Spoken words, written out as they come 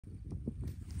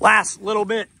Last little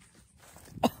bit,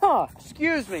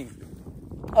 excuse me,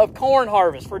 of corn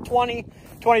harvest for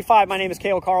 2025. My name is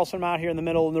Cale Carlson. I'm out here in the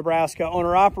middle of Nebraska,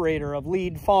 owner-operator of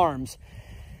Leaad Farms.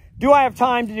 Do I have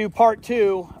time to do part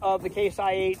 2 of the Case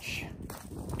IH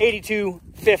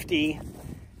 8250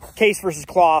 Case versus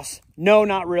CLAAS? No,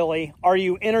 not really. Are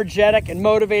you energetic and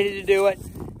motivated to do it?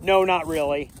 No, not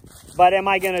really. But am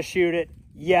I going to shoot it?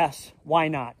 Yes. Why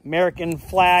not? American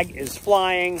flag is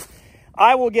flying.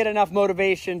 I will get enough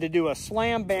motivation to do a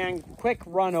slam bang quick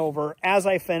run over as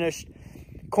I finish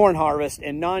corn harvest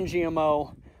in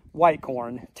non-GMO white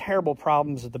corn. Terrible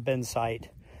problems at the bin site,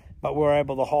 but we're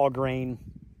able to haul grain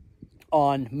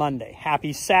on Monday.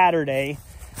 Happy Saturday.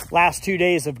 Last 2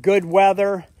 days of good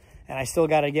weather, and I still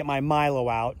got to get my Milo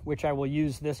out, which I will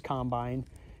use this combine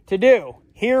to do.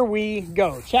 Here we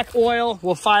go. Check oil.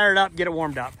 We'll fire it up, get it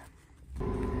warmed up.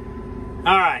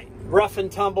 All right, rough and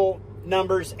tumble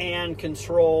numbers and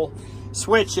control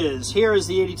switches. Here is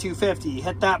the 8250.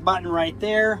 Hit that button right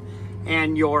there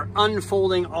and your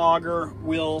unfolding auger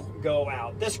will go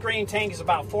out. This grain tank is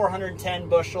about 410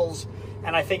 bushels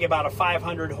and I think about a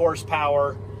 500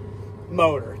 horsepower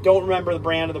motor. Don't remember the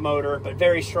brand of the motor, but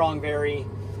very strong, very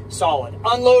solid.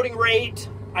 Unloading rate,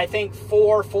 I think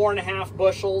 4.5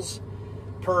 bushels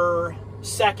per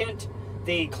second.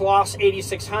 The CLAAS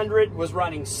 8600 was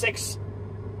running 6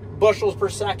 bushels per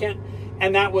second,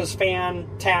 and that was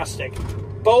fantastic.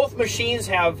 Both machines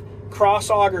have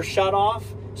cross auger shut off,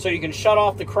 so you can shut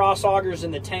off the cross augers in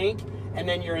the tank, and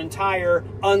then your entire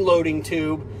unloading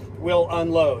tube will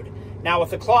unload. Now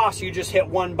with the CLAAS, you just hit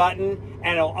one button,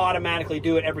 and it'll automatically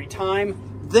do it every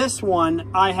time. This one,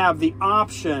 I have the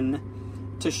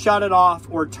option to shut it off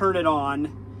or turn it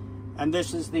on, and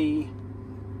this is the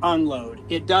unload.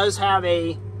 It does have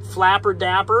a flapper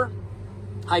dapper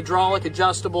hydraulic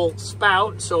adjustable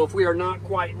spout, so if we are not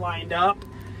quite lined up,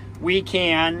 we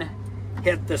can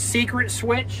hit the secret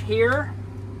switch here,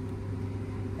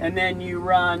 and then you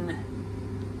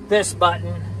run this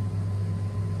button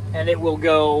and it will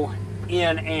go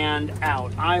in and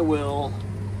out. I will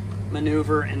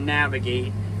maneuver and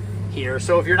navigate here.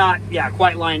 So if you're not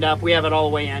quite lined up, we have it all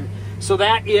the way in. So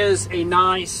that is a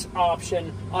nice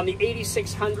option. On the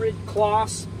 8600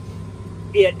 CLAAS,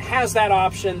 it has that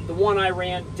option. The one I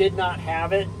ran did not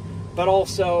have it, but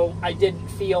also I didn't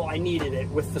feel I needed it.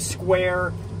 With the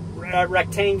square,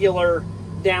 rectangular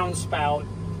downspout,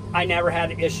 I never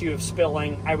had an issue of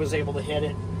spilling. I was able to hit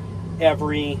it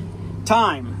every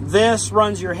time. This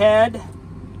runs your head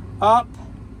up,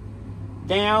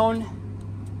 down,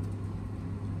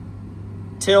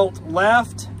 tilt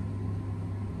left,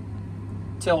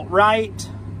 tilt right,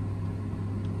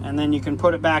 and then you can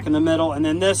put it back in the middle. And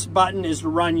then this button is to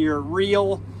run your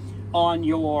reel on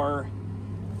your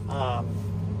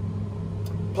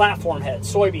platform head,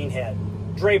 soybean head,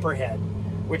 draper head,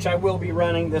 which I will be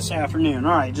running this afternoon.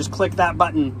 All right, just click that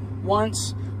button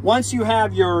once. Once you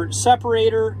have your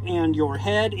separator and your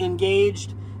head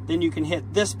engaged, then you can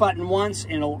hit this button once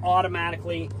and it'll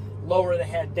automatically lower the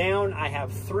head down. I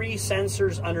have 3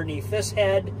 sensors underneath this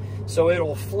head, so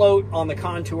it'll float on the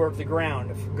contour of the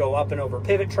ground, go up and over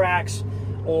pivot tracks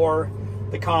or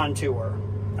the contour.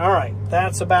 All right,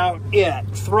 that's about it.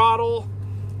 Throttle,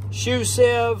 shoe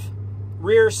sieve,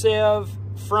 rear sieve,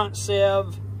 front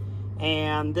sieve,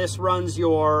 and this runs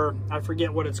your, I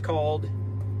forget what it's called.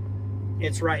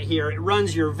 It's right here. It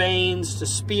runs your vanes to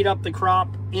speed up the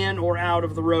crop in or out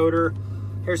of the rotor.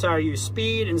 Here's how you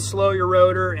speed and slow your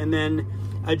rotor, and then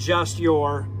adjust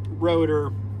your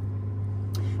rotor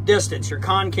distance, your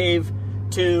concave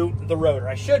to the rotor.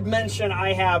 I should mention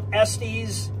I have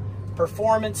Estes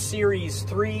Performance Series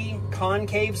 3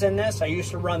 concaves in this. I used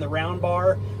to run the round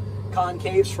bar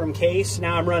concaves from Case.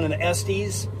 Now I'm running the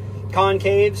Estes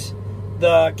concaves.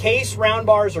 The Case round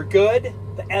bars are good.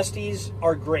 The Estes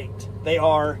are great. They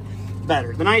are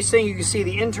better. The nice thing, you can see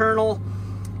the internal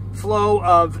flow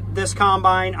of this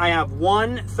combine. I have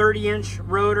one 30-inch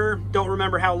rotor. Don't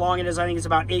remember how long it is. I think it's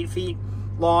about 8 feet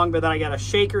long, but then I got a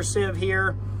shaker sieve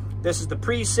here. This is the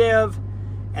pre-sieve,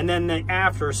 and then the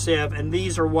after sieve, and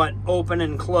these are what open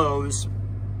and close.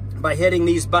 By hitting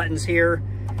these buttons here,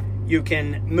 you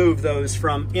can move those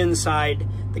from inside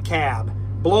the cab.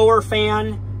 Blower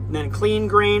fan, and then clean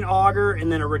grain auger,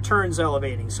 and then a returns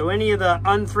elevating. So any of the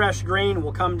unthreshed grain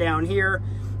will come down here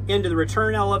into the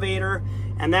return elevator,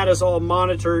 and that is all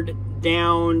monitored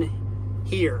down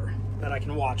here that I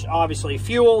can watch. Obviously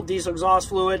fuel, diesel exhaust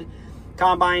fluid,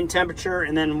 combine temperature,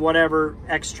 and then whatever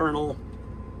external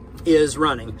is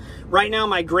running. Right now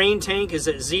my grain tank is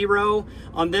at 0.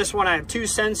 On this one I have 2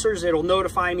 sensors. It'll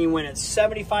notify me when it's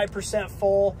 75%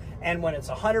 full and when it's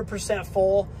 100%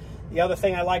 full. The other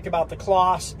thing I liked about the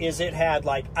CLAAS is it had,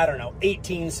 like, I don't know,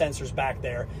 18 sensors back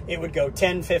there. It would go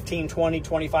 10, 15, 20,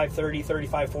 25, 30,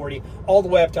 35, 40, all the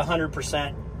way up to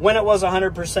 100%. When it was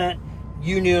 100%,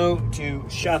 you knew to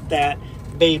shut that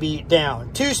baby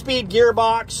down. 2-speed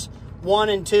gearbox, 1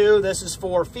 and 2. This is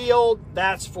for field.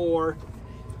 That's for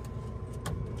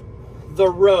the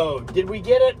road. Did we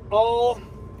get it all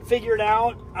figured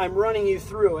out? I'm running you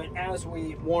through it as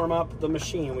we warm up the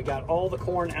machine. We got all the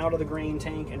corn out of the grain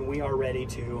tank and we are ready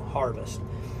to harvest.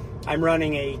 I'm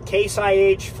running a Case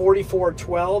IH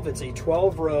 4412. It's a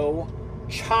 12-row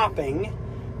chopping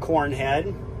corn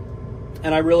head,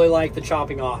 and I really like the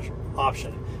chopping option.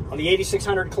 On the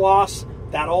 8600 CLAAS,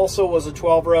 that also was a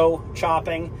 12-row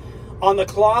chopping. On the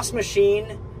CLAAS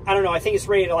machine, I don't know, I think it's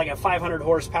rated like a 500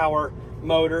 horsepower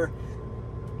motor.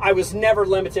 I was never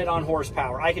limited on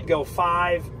horsepower. I could go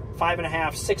 5,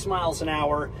 5.5, 6 miles an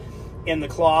hour in the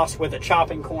CLAAS with a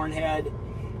chopping corn head,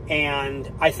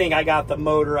 and I think I got the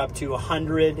motor up to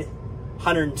 100,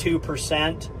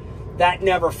 102%. That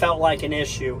never felt like an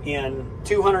issue in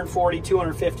 240,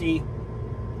 250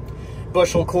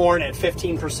 bushel corn at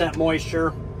 15%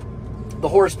 moisture. The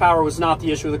horsepower was not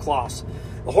the issue with the CLAAS.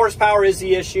 The horsepower is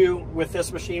the issue with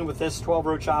this machine, with this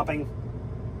 12-row chopping.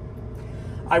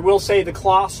 I will say the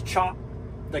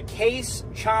the Case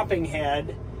chopping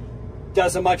head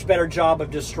does a much better job of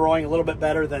destroying, a little bit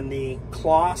better than the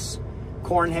CLAAS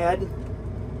corn head.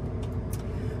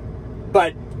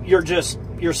 But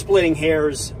you're splitting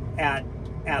hairs at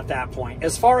that point.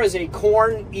 As far as a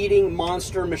corn eating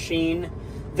monster machine,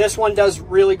 this one does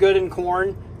really good in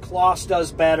corn. CLAAS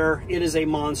does better. It is a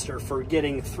monster for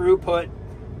getting throughput.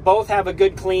 Both have a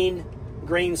good clean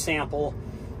grain sample.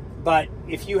 But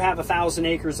if you have 1,000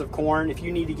 acres of corn, if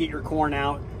you need to get your corn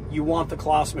out, you want the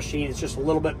CLAAS machine. It's just a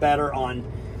little bit better on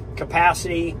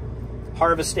capacity,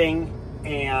 harvesting,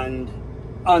 and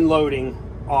unloading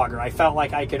auger. I felt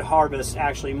like I could harvest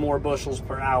actually more bushels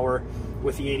per hour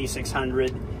with the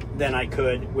 8600 than I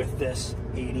could with this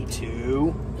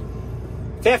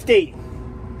 8250.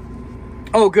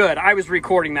 Oh, good. I was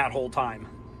recording that whole time.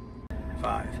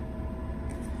 5.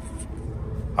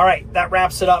 All right, that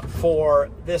wraps it up for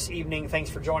this evening. Thanks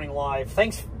for joining live.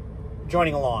 Thanks for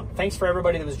joining along. Thanks for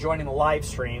everybody that was joining the live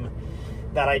stream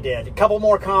that I did. A couple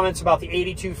more comments about the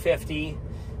 8250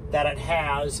 that it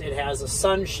has. It has a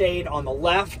sunshade on the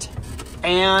left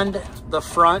and the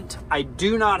front. I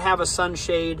do not have a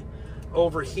sunshade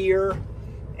over here,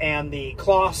 and the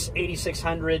CLAAS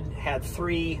 8600 had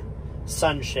 3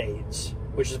 sunshades,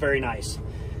 which is very nice.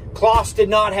 CLAAS did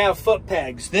not have foot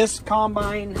pegs. This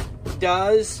combine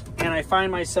does, and I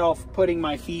find myself putting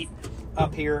my feet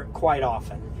up here quite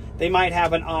often. They might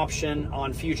have an option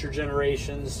on future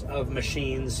generations of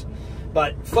machines,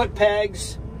 but foot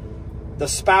pegs, the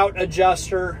spout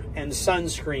adjuster, and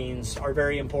sunscreens are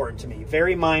very important to me.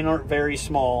 Very minor, very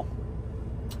small,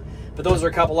 but those are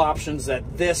a couple options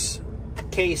that this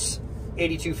Case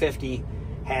 8250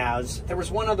 has. There was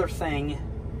one other thing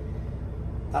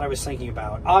that I was thinking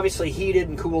about. Obviously, heated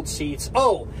and cooled seats.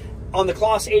 Oh, on the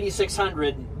CLAAS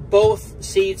 8600, both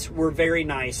seats were very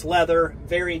nice. Leather,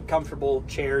 very comfortable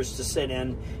chairs to sit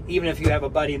in, even if you have a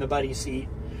buddy in the buddy seat.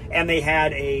 And they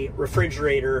had a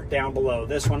refrigerator down below.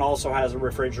 This one also has a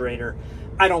refrigerator.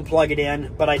 I don't plug it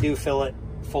in, but I do fill it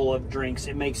full of drinks.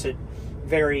 It makes it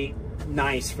very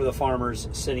nice for the farmers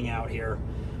sitting out here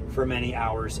for many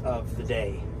hours of the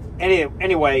day.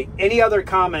 Anyway, any other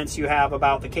comments you have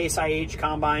about the Case IH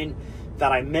combine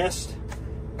that I missed,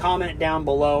 comment down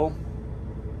below.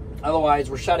 Otherwise,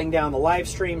 we're shutting down the live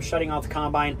stream, shutting off the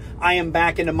combine. I am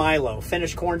back into Milo.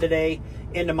 Finished corn today,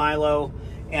 into Milo,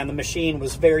 and the machine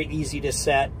was very easy to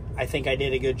set. I think I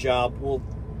did a good job. We'll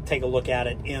take a look at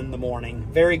it in the morning.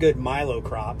 Very good Milo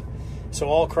crop. So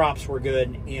all crops were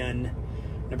good in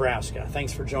Nebraska.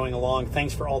 Thanks for joining along.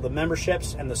 Thanks for all the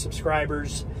memberships and the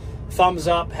subscribers. Thumbs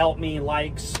up, help me,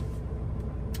 likes,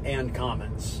 and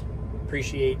comments.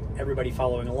 Appreciate everybody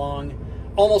following along.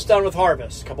 Almost done with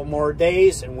harvest. A couple more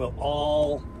days and we'll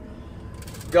all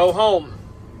go home.